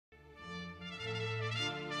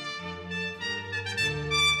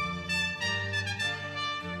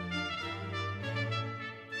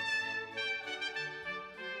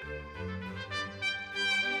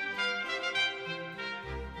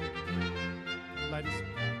ladies and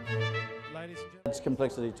gentlemen. It's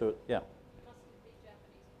complexity to it, yeah.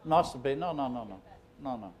 Must be. No, no, no, no.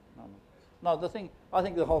 No, no, no, no. No, the thing, I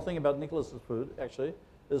think the whole thing about Nicholas's food, actually,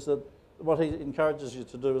 is that what he encourages you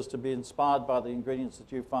to do is to be inspired by the ingredients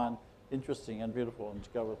that you find interesting and beautiful and to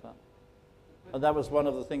go with that. And that was one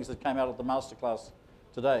of the things that came out of the masterclass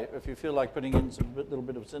today. If you feel like putting in a little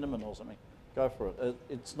bit of cinnamon or something, go for it.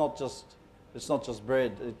 It's not just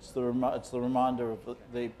bread. It's the reminder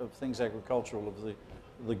of things agricultural, of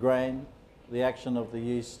the grain, the action of the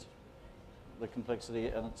yeast, the complexity,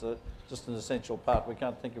 and it's just an essential part. We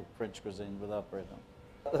can't think of French cuisine without bread.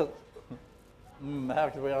 How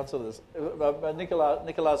can we answer this?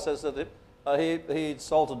 Nicolas says that he eats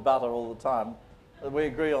salted butter all the time. We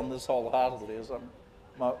agree on this wholeheartedly. So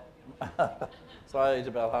I eat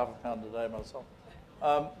about half a pound a day myself.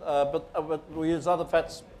 But we use other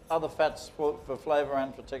fats for flavour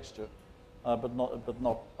and for texture, but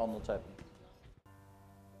not on the table.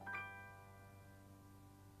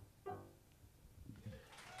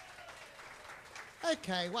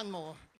 Okay, one more.